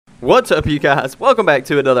What's up, you guys? Welcome back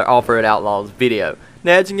to another Offroad Outlaws video.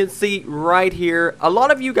 Now, as you can see right here, a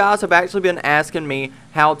lot of you guys have actually been asking me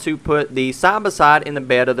how to put the side-by-side in the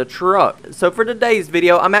bed of the truck. So for today's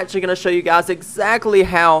video, I'm actually going to show you guys exactly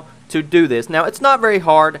how to do this. Now, it's not very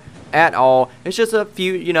hard at all. It's just a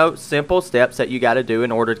few, simple steps that you got to do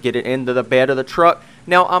in order to get it into the bed of the truck.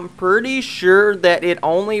 Now, I'm pretty sure that it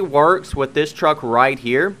only works with this truck right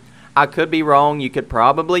here. I could be wrong. You could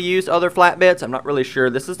probably use other flatbeds. I'm not really sure.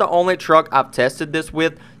 This is the only truck I've tested this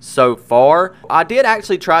with so far. I did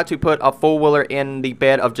actually try to put a four-wheeler in the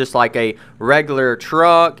bed of just like a regular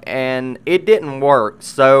truck, and it didn't work.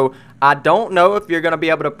 So I don't know if you're going to be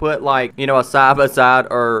able to put like, a side-by-side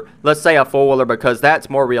or let's say a four-wheeler, because that's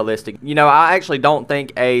more realistic. I actually don't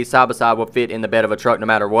think a side-by-side will fit in the bed of a truck no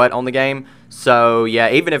matter what on the game. So yeah,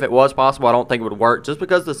 even if it was possible, I don't think it would work just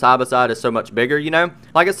because the side-by-side is so much bigger,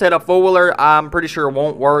 Like I said, a four-wheeler I'm pretty sure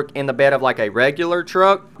won't work in the bed of like a regular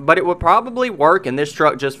truck, but it would probably work in this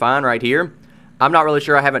truck just fine right here. I'm not really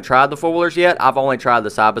sure. I haven't tried the four-wheelers yet. I've only tried the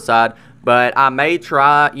side-by-side, but I may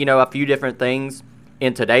try, a few different things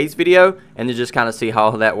in today's video and to just kind of see how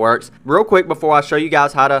that works. Real quick before I show you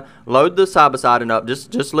guys how to load the side-by-side and up,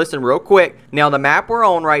 just listen real quick. Now the map we're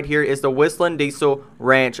on right here is the Whistling Diesel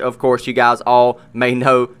Ranch. Of course, you guys all may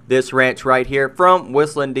know this ranch right here from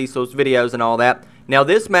Whistling Diesel's videos and all that. Now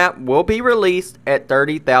this map will be released at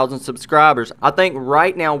 30,000 subscribers. I think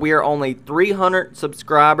right now we are only 300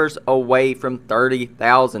 subscribers away from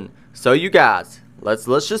 30,000. So you guys,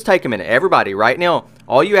 let's just take a minute. Everybody right now,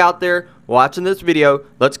 all you out there watching this video,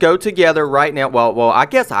 let's go together right now. Well, I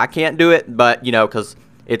guess I can't do it, but because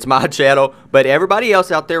it's my channel. But everybody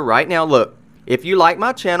else out there right now, look, if you like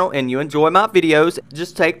my channel and you enjoy my videos,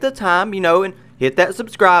 just take the time, and hit that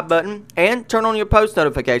subscribe button and turn on your post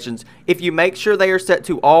notifications. If you make sure they are set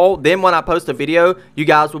to all, then when I post a video, you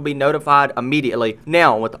guys will be notified immediately.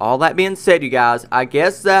 Now, with all that being said, you guys, I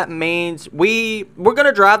guess that means we're going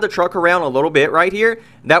to drive the truck around a little bit right here.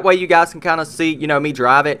 That way you guys can kind of see, me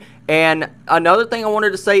drive it. And another thing I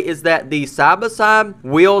wanted to say is that the side-by-side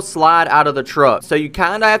will slide out of the truck. So you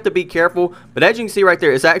kind of have to be careful. But as you can see right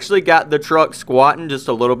there, it's actually got the truck squatting just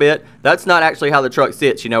a little bit. That's not actually how the truck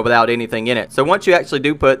sits, without anything in it. So once you actually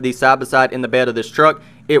do put the side-by-side in the bed of this truck,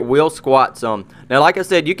 it will squat some. Now, like I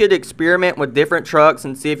said, you could experiment with different trucks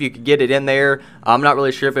and see if you could get it in there. I'm not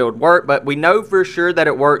really sure if it would work, but we know for sure that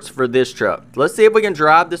it works for this truck. Let's see if we can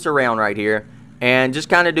drive this around right here and just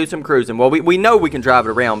kind of do some cruising. Well, we know we can drive it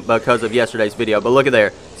around because of yesterday's video, but look at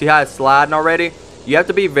there. See how it's sliding already? You have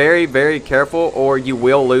to be very, very careful or you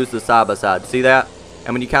will lose the side-by-side. See that?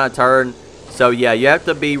 And when you kind of turn, so yeah, you have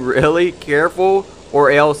to be really careful or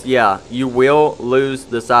else, yeah, you will lose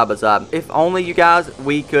the side-by-side. If only, you guys,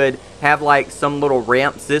 we could have like some little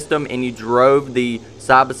ramp system and you drove the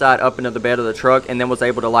side-by-side up into the bed of the truck and then was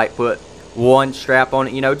able to like put one strap on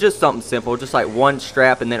it, just something simple, just like one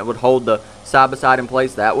strap, and then it would hold the side-by-side in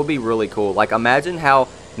place. That would be really cool. Like, imagine how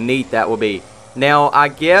neat that would be. Now, I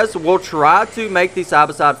guess we'll try to make the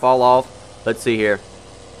side-by-side fall off. Let's see here.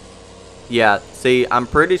 Yeah, see, I'm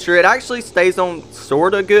pretty sure it actually stays on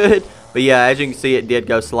sort of good. But yeah, as you can see, it did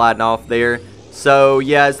go sliding off there. So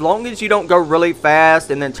yeah, as long as you don't go really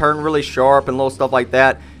fast and then turn really sharp and little stuff like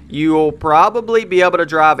that, you'll probably be able to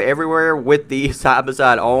drive everywhere with the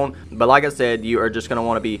side-by-side on. But like I said, you are just going to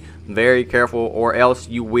want to be very careful or else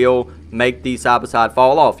you will make the side-by-side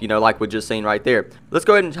fall off, like we just seen right there. Let's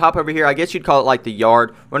go ahead and hop over here. I guess you'd call it like the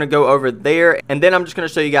yard. We're going to go over there, and then I'm just going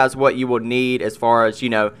to show you guys what you will need as far as,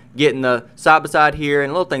 getting the side-by-side here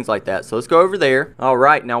and little things like that. So let's go over there. All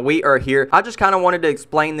right, now we are here. I just kind of wanted to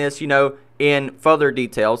explain this, in further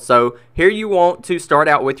detail. So here you want to start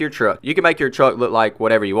out with your truck. You can make your truck look like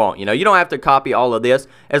whatever you want. You don't have to copy all of this.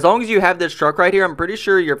 As long as you have this truck right here, I'm pretty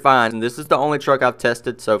sure you're fine. And this is the only truck I've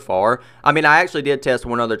tested so far. I mean, I actually did test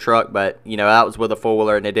one other truck, but that was with a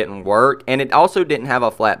four-wheeler and it didn't work. And it also didn't have a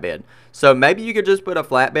flatbed. So maybe you could just put a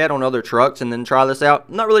flatbed on other trucks and then try this out.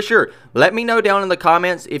 I'm not really sure. Let me know down in the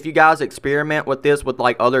comments if you guys experiment with this with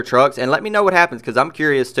like other trucks, and let me know what happens because I'm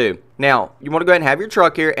curious too. Now, you want to go ahead and have your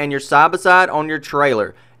truck here and your side-by-side on your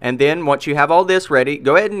trailer. And then once you have all this ready,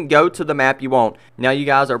 go ahead and go to the map you want. Now you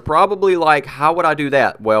guys are probably like, how would I do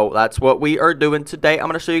that? Well, that's what we are doing today. I'm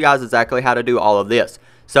going to show you guys exactly how to do all of this.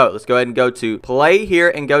 So let's go ahead and go to play here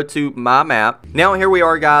and go to my map. Now here we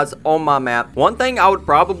are, guys, on my map. One thing I would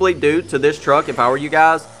probably do to this truck if I were you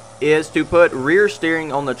guys is to put rear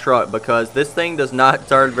steering on the truck because this thing does not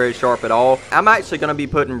turn very sharp at all. I'm actually going to be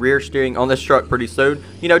putting rear steering on this truck pretty soon,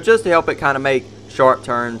 just to help it kind of make sharp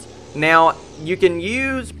turns. Now, you can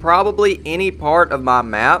use probably any part of my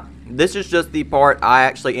map. This is just the part I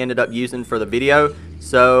actually ended up using for the video.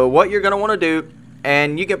 So what you're going to want to do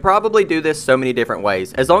And you can probably do this so many different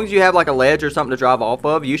ways. As long as you have like a ledge or something to drive off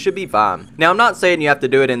of, you should be fine. Now, I'm not saying you have to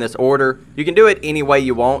do it in this order. You can do it any way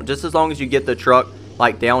you want, just as long as you get the truck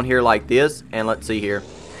like down here like this. And let's see here.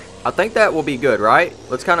 I think that will be good, right?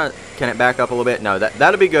 Let's kind of, can it back up a little bit? No,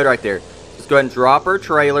 that'll be good right there. Let's go ahead and drop our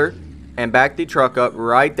trailer and back the truck up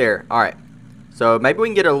right there. All right. So maybe we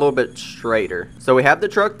can get it a little bit straighter. So we have the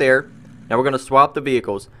truck there. Now we're going to swap the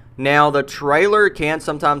vehicles. Now the trailer can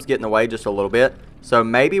sometimes get in the way just a little bit. So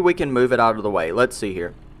maybe we can move it out of the way. Let's see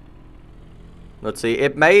here. Let's see.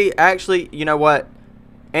 It may actually, you know what?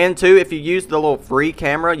 And too, if you use the little free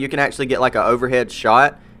camera, you can actually get like an overhead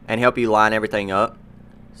shot and help you line everything up.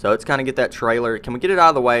 So let's kind of get that trailer. Can we get it out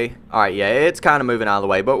of the way? All right, yeah, it's kind of moving out of the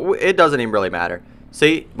way, but it doesn't even really matter.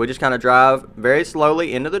 See, we just kind of drive very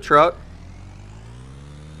slowly into the truck.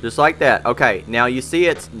 Just like that. Okay, now you see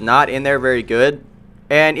it's not in there very good.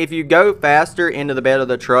 And if you go faster into the bed of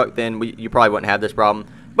the truck, then you probably wouldn't have this problem.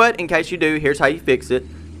 But in case you do, here's how you fix it.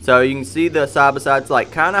 So you can see the side-by-sides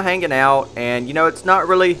like kind of hanging out. And, you know, it's not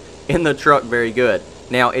really in the truck very good.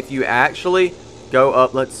 Now, if you actually go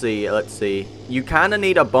up, let's see. You kind of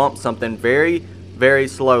need to bump something very, very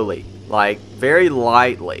slowly. Like, very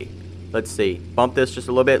lightly. Let's see. Bump this just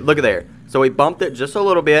a little bit. Look at there. So we bumped it just a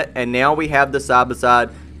little bit. And now we have the side-by-side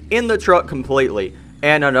in the truck completely.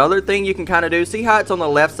 And another thing you can kind of do, see how it's on the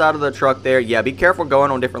left side of the truck there? Yeah, be careful going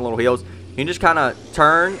on different little hills. You can just kind of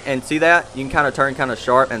turn and see that? You can kind of turn kind of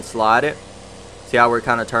sharp and slide it. See how we're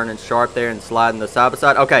kind of turning sharp there and sliding the side by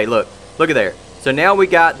side? Okay, look at there. So now we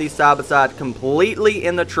got the side by side completely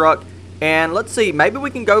in the truck. And let's see, maybe we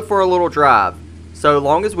can go for a little drive. So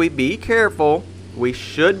long as we be careful, we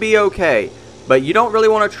should be okay. But you don't really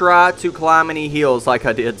want to try to climb any hills like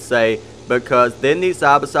I did say, because then the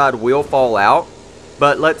side-by-side will fall out.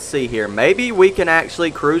 But let's see here. Maybe we can actually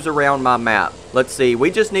cruise around my map. Let's see. We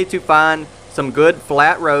just need to find some good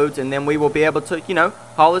flat roads, and then we will be able to, you know,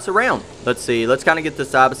 haul this around. Let's see. Let's kind of get the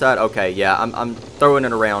side-by-side. Okay, yeah, I'm throwing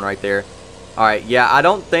it around right there. All right, yeah, I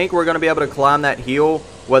don't think we're going to be able to climb that hill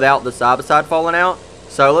without the side-by-side falling out.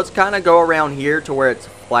 So let's kind of go around here to where it's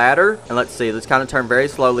flatter. And let's see. Let's kind of turn very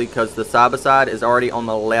slowly because the side-by-side is already on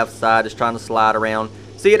the left side. It's trying to slide around.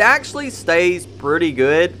 See, it actually stays pretty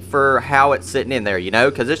good for how it's sitting in there, you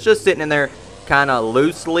know, because it's just sitting in there kind of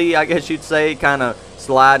loosely, I guess you'd say, kind of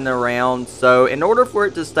sliding around. So in order for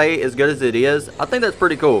it to stay as good as it is, I think that's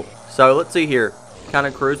pretty cool. So let's see here, kind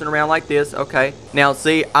of cruising around like this. Okay, now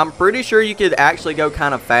see, I'm pretty sure you could actually go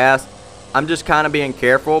kind of fast. I'm just kind of being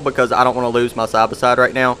careful because I don't want to lose my side-by-side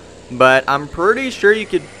right now. But I'm pretty sure you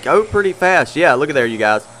could go pretty fast. Yeah, look at there, you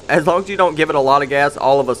guys. As long as you don't give it a lot of gas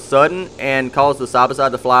all of a sudden and cause the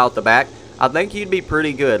side-by-side to fly out the back, I think you'd be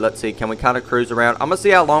pretty good. Let's see. Can we kind of cruise around? I'm going to see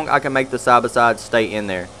how long I can make the side-by-side stay in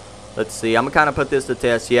there. Let's see. I'm going to kind of put this to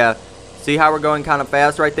test. Yeah. See how we're going kind of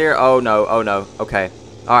fast right there? Oh, no. Oh, no. Okay.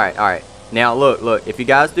 All right. Now, look. If you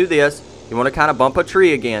guys do this, you want to kind of bump a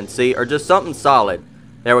tree again. See? Or just something solid.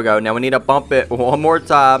 There we go. Now, we need to bump it one more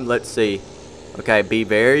time. Let's see. Okay. Be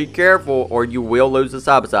very careful or you will lose the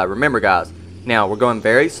side-by-side. Remember, guys. Now, we're going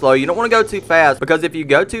very slow. You don't want to go too fast because if you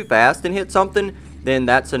go too fast and hit something, then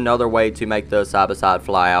that's another way to make the side-by-side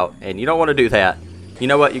fly out, and you don't want to do that. You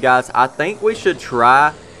know what, you guys? I think we should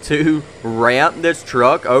try to ramp this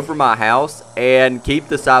truck over my house and keep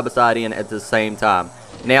the side-by-side in at the same time.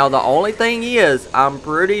 Now, the only thing is, I'm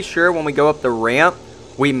pretty sure when we go up the ramp,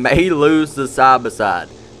 we may lose the side-by-side.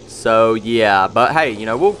 So, yeah. But, hey, you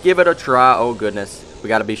know, we'll give it a try. Oh, goodness. We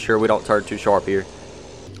got to be sure we don't turn too sharp here.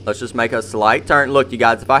 Let's just make a slight turn. Look, you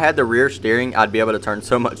guys, if I had the rear steering, I'd be able to turn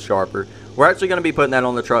so much sharper. We're actually going to be putting that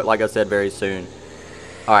on the truck, like I said, very soon.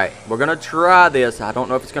 All right, we're going to try this. I don't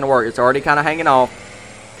know if it's going to work. It's already kind of hanging off.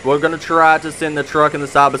 We're going to try to send the truck and the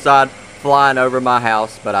side-by-side flying over my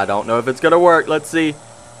house, but I don't know if it's going to work. Let's see.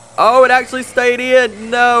 Oh, it actually stayed in.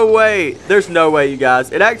 No way. There's no way, you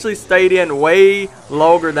guys. It actually stayed in way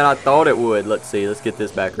longer than I thought it would. Let's see. Let's get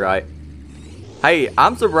this back right. Hey,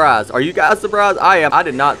 I'm surprised. Are you guys surprised? I am. I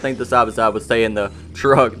did not think the side-by-side would stay in the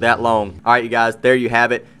truck that long. All right, you guys, there you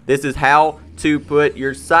have it. This is how to put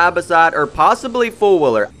your side-by-side or possibly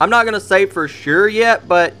four-wheeler. I'm not going to say for sure yet,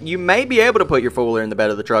 but you may be able to put your four-wheeler in the bed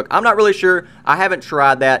of the truck. I'm not really sure. I haven't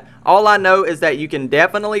tried that. All I know is that you can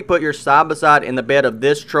definitely put your side-by-side in the bed of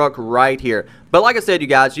this truck right here. But like I said, you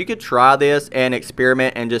guys, you could try this and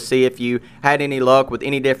experiment and just see if you had any luck with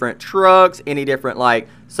any different trucks, any different like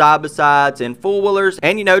side-by-sides and four-wheelers.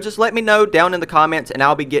 And, you know, just let me know down in the comments and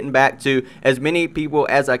I'll be getting back to as many people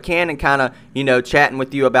as I can and kind of, you know, chatting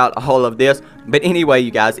with you about all of this. But anyway,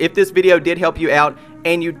 you guys, if this video did help you out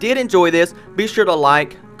and you did enjoy this, be sure to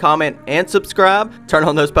like, comment, and subscribe. Turn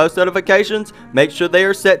on those post notifications. Make sure they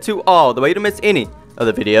are set to all, the way to miss any of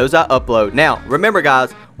the videos I upload. Now, remember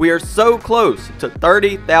guys, we are so close to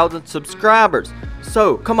 30,000 subscribers.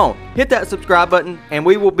 So, come on, hit that subscribe button and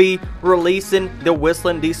we will be releasing the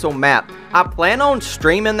Whistling Diesel map. I plan on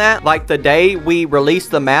streaming that like the day we release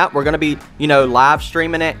the map. We're going to be, live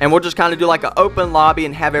streaming it, and we'll just kind of do like an open lobby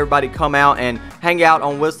and have everybody come out and hang out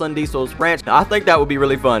on Whistling Diesel's ranch. I think that would be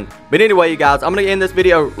really fun. But anyway, you guys, I'm going to end this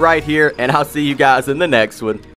video right here, and I'll see you guys in the next one.